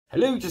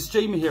Hello, just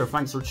Jamie here.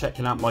 Thanks for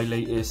checking out my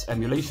latest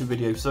emulation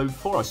video. So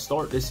before I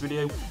start this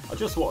video, I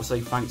just want to say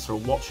thanks for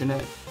watching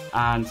it,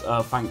 and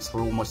thanks for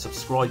all my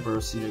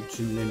subscribers,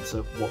 tuning in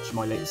to watch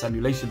my latest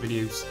emulation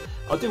videos.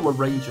 I do a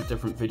range of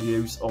different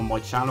videos on my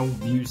channel: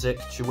 music,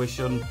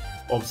 tuition,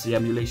 obviously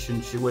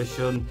emulation,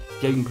 tuition,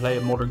 gameplay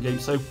and modern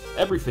games, so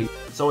everything.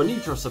 So I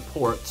need your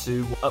support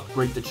to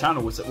upgrade the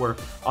channel, as it were.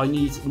 I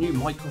need new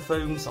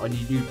microphones, I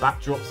need new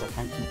backdrops, I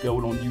can't keep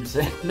going on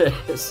using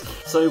this.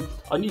 So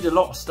I need a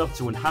lot of stuff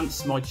to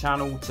enhance my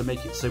channel to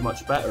make it so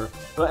much better.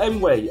 But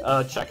anyway,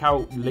 check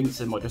out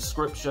links in my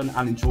description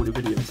and enjoy the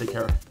video. Take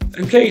care.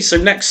 Okay, so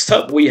next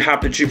up we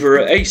have the Jupiter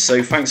Ace.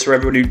 So thanks for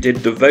everyone who did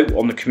the vote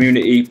on the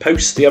community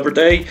post the other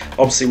day.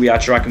 Obviously we had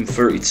Dragon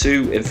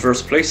 32 in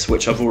first place,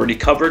 which I've already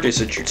covered.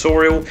 It's a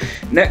tutorial.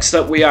 Next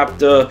up we have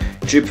the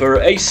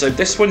Jupiter Ace. So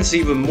this one's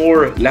even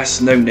more or less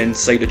known than,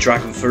 say, the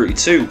Dragon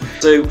 32.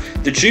 So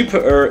the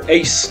Jupiter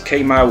Ace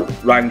came out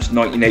around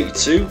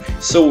 1982,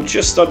 sold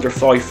just under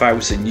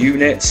 5,000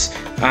 units,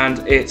 and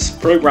its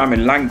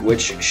programming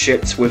language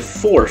shipped with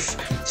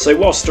 4th. So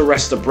whilst the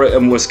rest of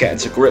Britain was getting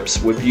to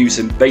grips with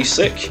using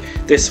BASIC,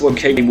 this one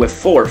came in with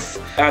 4th.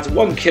 It had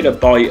 1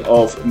 kilobyte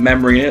of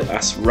memory in it,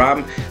 that's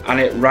RAM,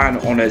 and it ran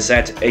on a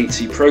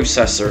Z80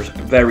 processor,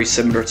 very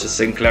similar to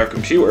Sinclair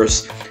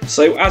computers.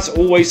 So as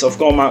always, I've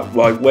gone out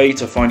my way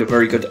to find a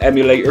very good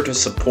emulator to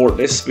support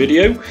this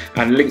video,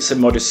 and links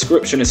in my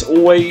description as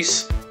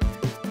always.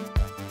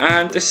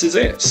 And this is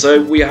it.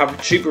 So we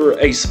have Jupiter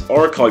Ace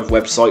Archive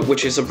website,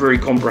 which is a very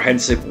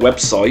comprehensive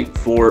website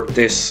for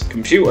this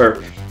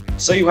computer.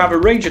 So you have a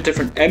range of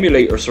different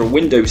emulators or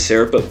windows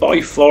here, but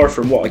by far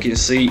from what I can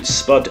see,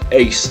 Spud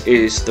Ace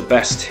is the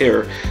best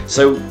here.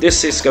 So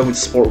this is going to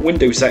support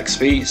Windows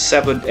XP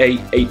 7, 8,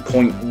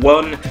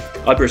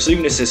 8.1. I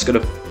presume this is going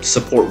to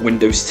support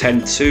Windows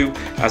 10 too,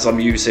 as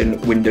I'm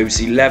using Windows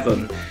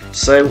 11.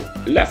 So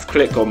left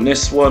click on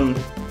this one.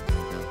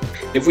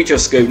 If we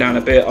just go down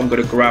a bit, I'm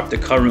going to grab the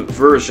current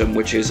version,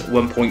 which is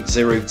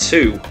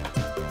 1.02.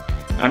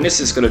 And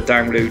this is going to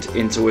download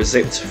into a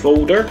zipped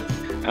folder.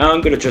 And I'm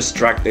going to just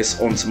drag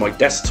this onto my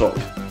desktop.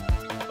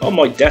 On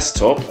my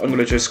desktop, I'm going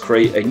to just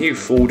create a new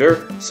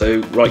folder. So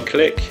right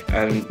click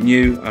and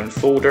new and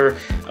folder.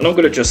 And I'm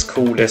going to just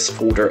call this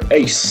folder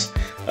Ace.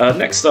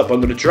 Next up,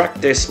 I'm going to drag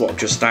this, what I've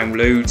just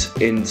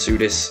downloaded, into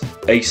this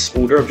Ace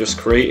folder I've just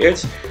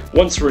created.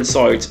 Once we're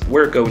inside,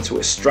 we're going to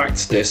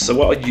extract this. So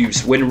what I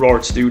use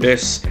WinRAR to do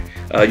this.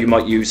 You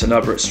might use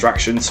another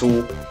extraction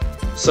tool.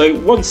 So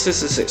once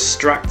this is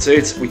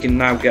extracted, we can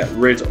now get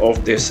rid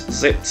of this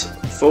zipped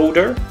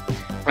folder.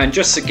 And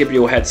just to give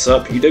you a heads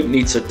up, you don't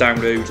need to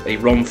download a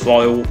ROM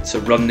file to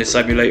run this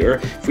emulator.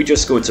 If we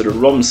just go into the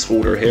ROMs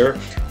folder here,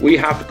 we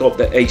have got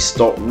the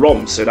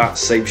ace.rom, so that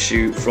saves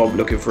you from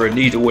looking for a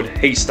needle in a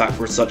haystack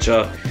for such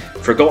a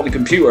forgotten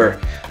computer.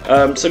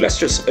 So let's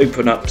just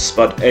open up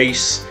Spud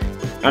Ace,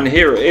 and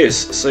here it is.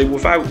 So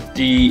without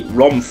the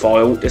ROM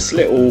file, this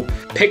little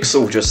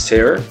pixel just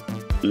here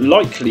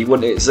likely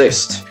wouldn't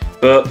exist,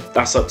 but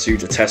that's up to you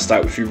to test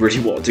out if you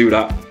really want to do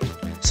that.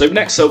 So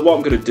next up, what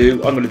I'm going to do,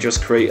 I'm going to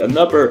just create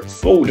another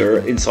folder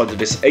inside of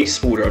this Ace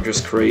folder I've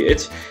just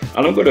created,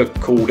 and I'm going to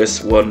call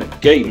this one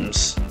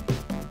Games.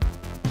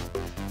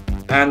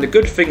 And the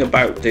good thing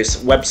about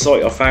this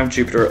website, I found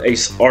Jupiter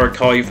Ace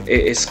Archive,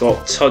 it's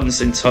got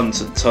tons and tons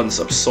and tons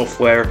of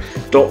software,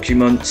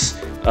 documents,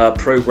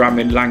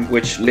 programming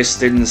language,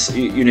 listings,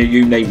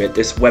 you name it,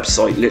 this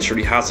website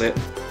literally has it.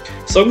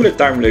 So I'm going to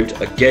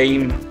download a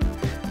game.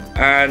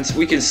 And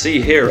we can see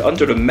here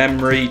under the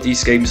memory,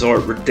 these games are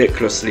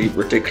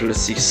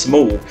ridiculously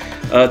small.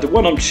 The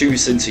one I'm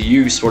choosing to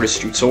use for this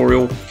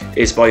tutorial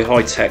is by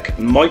high-tech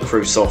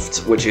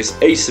Microsoft, which is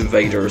Ace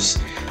Invaders.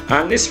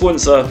 And this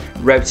one's a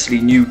relatively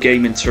new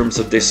game in terms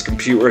of this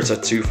computer. It's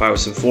a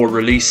 2004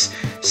 release.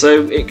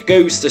 So it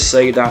goes to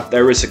say that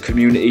there is a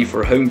community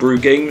for homebrew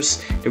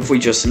games. If we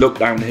just look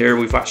down here,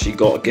 we've actually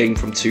got a game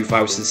from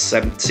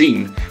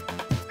 2017.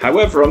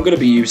 However, I'm going to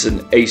be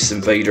using Ace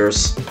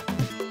Invaders.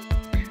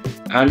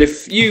 And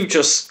if you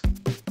just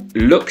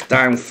look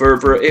down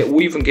further, it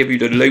will even give you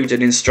the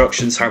loading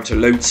instructions, how to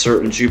load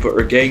certain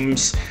Jupiter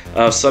games.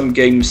 Some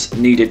games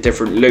needed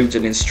different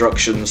loading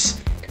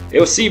instructions.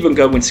 It's even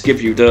going to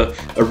give you the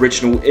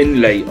original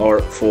inlay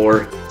art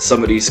for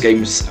some of these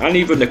games, and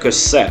even the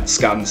cassette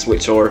scans,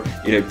 which are,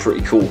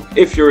 pretty cool.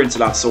 If you're into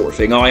that sort of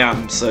thing, I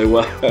am.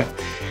 So,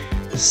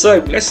 so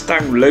let's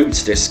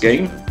download this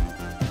game.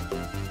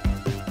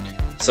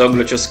 So I'm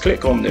going to just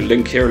click on the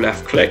link here,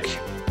 left click.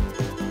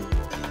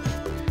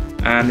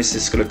 And this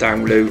is going to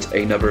download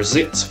another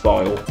zipped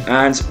file,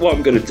 and what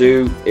I'm going to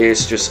do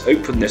is just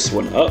open this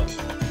one up,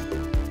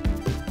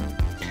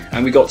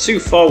 and we got 2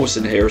 files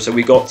in here. So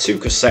we got 2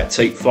 cassette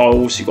tape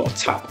files, you got a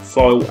TAP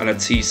file and a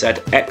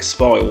TZX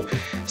file.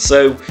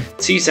 So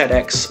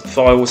TZX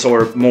files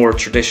are more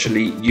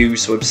traditionally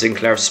used with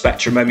Sinclair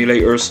Spectrum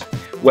emulators,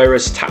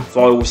 whereas TAP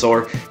files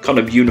are kind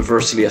of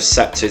universally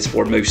accepted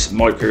for most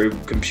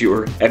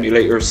microcomputer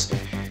emulators.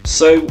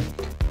 So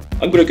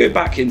I'm going to go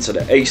back into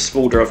the Ace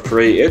folder I've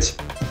created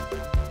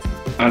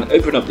and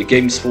open up the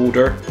games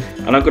folder,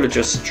 and and I'm going to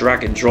just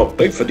drag and drop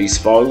both of these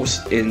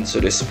files into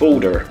this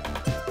folder.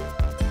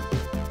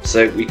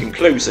 So we can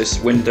close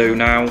this window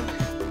now.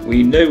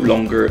 We no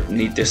longer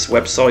need this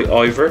website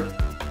either.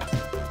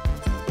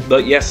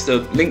 But yes, the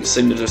link's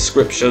in the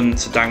description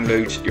to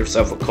download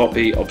yourself a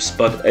copy of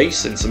Spud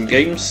Ace and some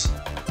games.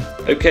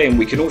 Okay, and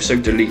we can also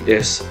delete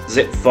this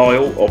zip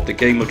file of the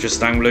game I've just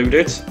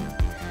downloaded.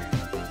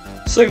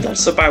 So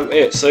that's about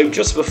it. So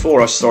just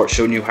before I start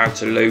showing you how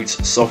to load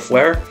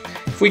software,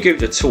 if we go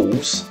to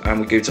Tools and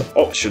we go to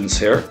Options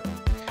here,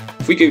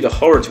 if we go to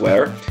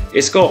Hardware,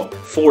 it's got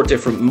 4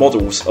 different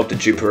models of the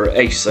Jupiter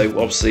Ace, so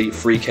obviously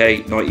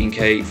 3K,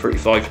 19K,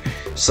 35.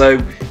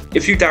 So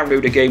if you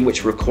download a game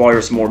which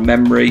requires more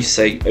memory,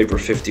 say over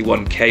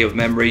 51K of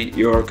memory,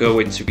 you're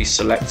going to be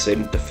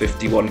selecting the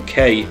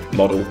 51K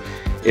model.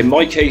 In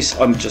my case,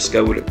 I'm just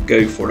going to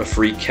go for the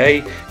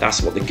 3K.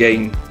 That's what the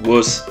game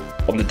was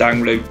on the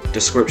download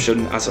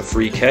description as a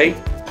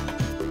 3K.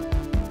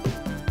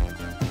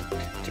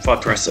 If I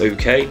press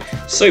OK,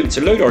 so to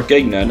load our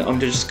game then,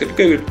 I'm just going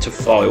to go to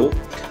File,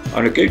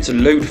 I'm going to go to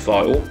Load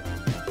File,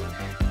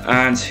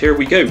 and here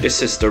we go.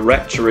 This is the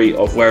directory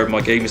of where my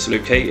game is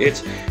located.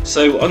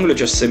 So I'm going to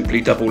just simply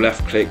double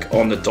left click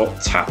on the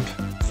 .tap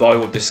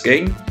file of this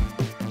game.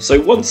 So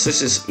once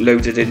this is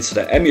loaded into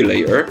the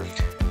emulator,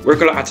 we're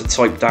going to have to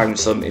type down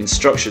some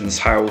instructions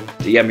how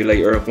the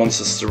emulator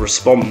wants us to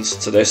respond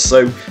to this.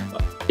 So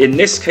in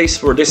this case,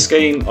 for this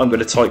game, I'm going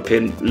to type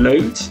in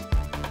load.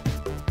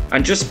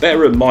 And just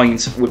bear in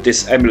mind with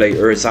this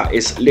emulator is that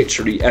it's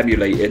literally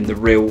emulating the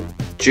real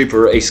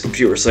Jupiter Ace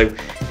computer, so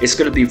it's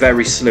going to be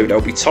very slow.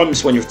 There'll be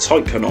times when you're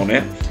typing on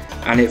it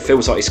and it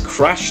feels like it's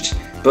crashed,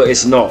 but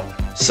it's not.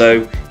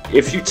 So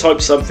if you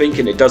type something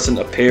and it doesn't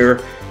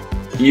appear,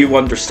 you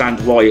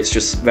understand why. It's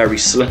just very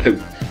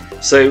slow.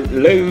 So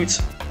load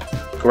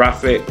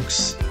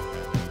graphics,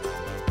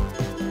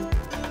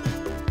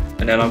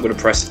 and then I'm going to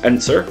press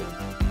enter.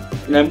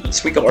 And then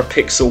once we got our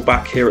pixel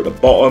back here at the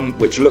bottom,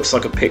 which looks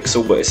like a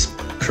pixel but it's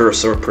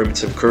cursor,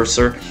 primitive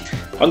cursor,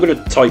 I'm going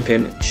to type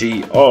in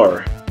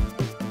GR.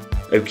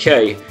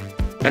 Okay,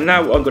 and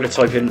now I'm going to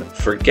type in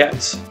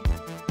forget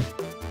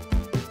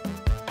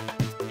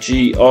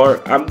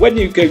GR, and when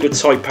you go to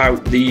type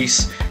out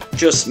these,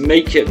 just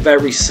make it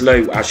very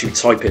slow as you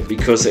type it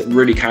because it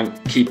really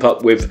can't keep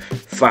up with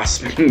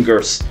fast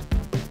fingers.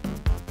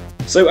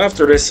 So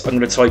after this, I'm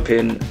going to type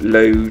in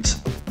load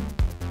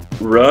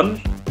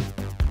run.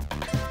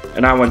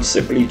 And now I'm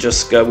simply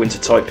just going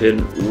to type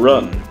in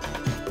run.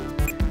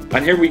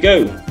 And here we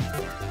go.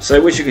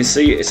 So as you can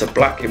see, it's a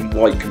black and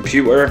white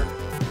computer.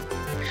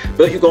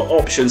 But you've got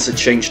options to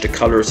change the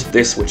colours of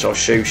this, which I'll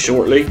show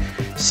shortly.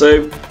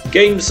 So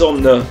games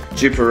on the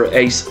Jupiter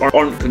Ace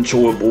aren't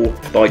controllable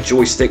by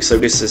joystick, so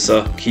this is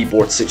a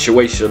keyboard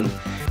situation.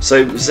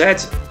 So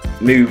Z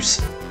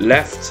moves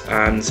left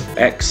and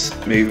X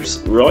moves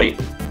right.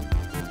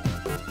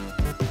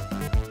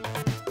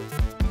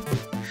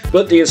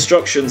 But the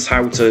instructions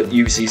how to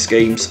use these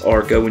games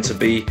are going to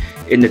be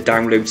in the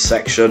download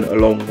section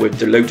along with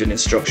the loading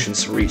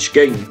instructions for each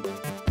game.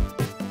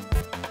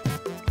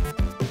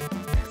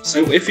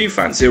 So if you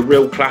fancy a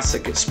real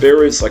classic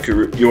experience, like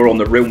you're on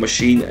the real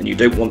machine and you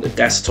don't want the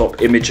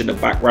desktop image in the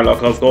background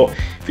like I've got,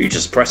 if you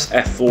just press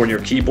F4 on your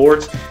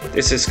keyboard,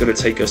 this is going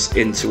to take us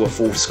into a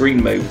full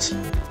screen mode.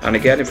 And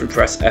again, if we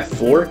press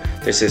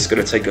F4, this is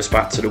going to take us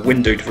back to the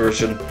windowed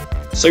version.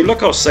 So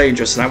like I was saying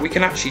just now, we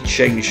can actually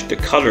change the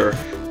colour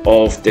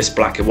of this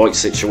black and white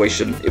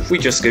situation. If we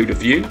just go to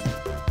view,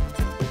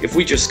 if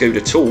we just go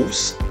to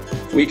tools,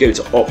 if we go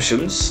to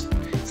options,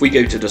 if we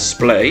go to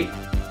display,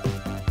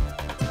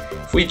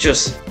 if we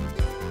just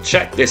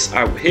check this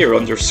out here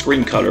under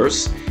screen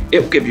colors,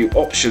 it will give you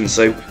options.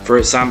 So for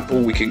example,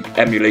 we can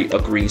emulate a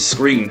green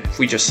screen. If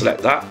we just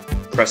select that,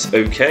 press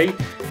OK,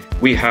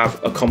 we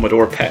have a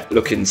Commodore PET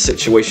looking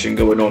situation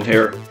going on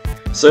here.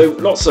 So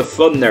lots of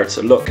fun there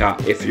to look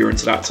at if you're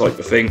into that type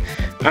of thing.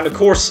 And of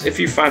course, if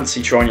you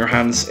fancy trying your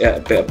hands at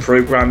a bit of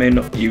programming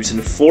using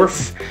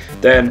Forth,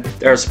 then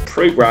there's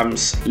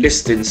programs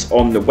listings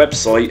on the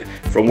website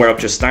from where I've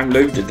just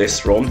downloaded this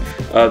from,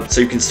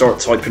 so you can start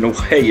typing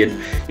away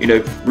and, you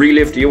know,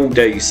 relive the old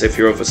days if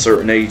you're of a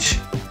certain age.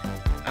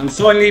 And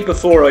finally,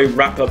 before I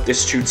wrap up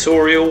this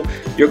tutorial,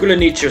 you're going to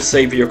need to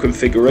save your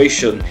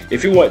configuration.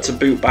 If you want to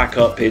boot back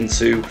up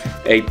into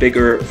a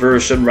bigger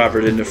version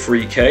rather than the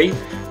 3K,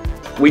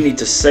 we need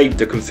to save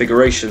the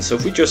configuration. So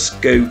if we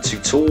just go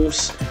to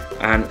tools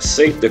and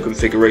save the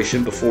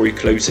configuration before you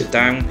close it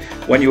down,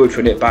 when you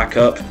open it back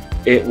up,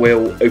 it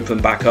will open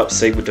back up,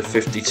 say with the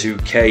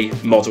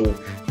 52K model.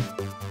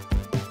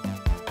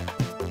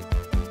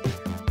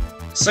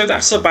 So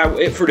that's about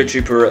it for the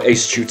Jupiter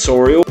Ace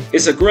tutorial.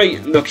 It's a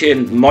great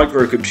looking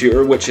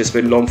microcomputer which has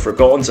been long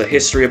forgotten to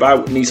history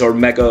about, and these are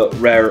mega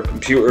rare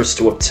computers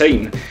to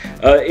obtain.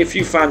 If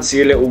you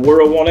fancy a little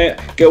whirl on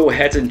it, go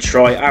ahead and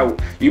try it out.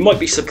 You might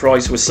be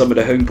surprised with some of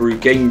the homebrew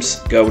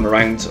games going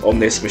around on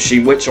this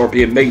machine which are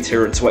being made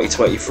here in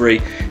 2023.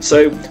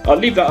 So I'll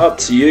leave that up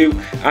to you,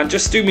 and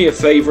just do me a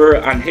favour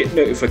and hit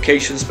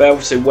notifications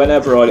bell so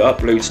whenever I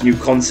upload new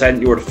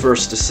content you're the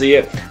first to see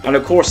it. And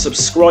of course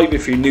subscribe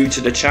if you're new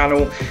to the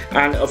channel,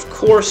 and of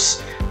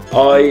course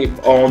I'm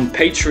on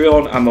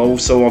Patreon. I'm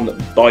also on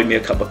Buy Me a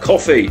Cup of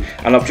Coffee,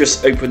 and I've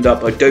just opened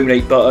up a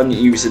donate button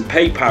using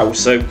PayPal.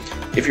 So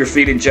if you're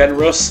feeling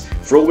generous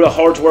for all the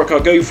hard work I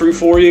go through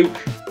for you,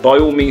 by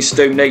all means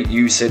donate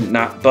using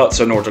that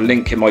button or the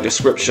link in my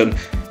description.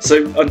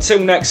 So until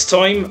next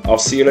time, I'll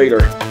see you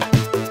later.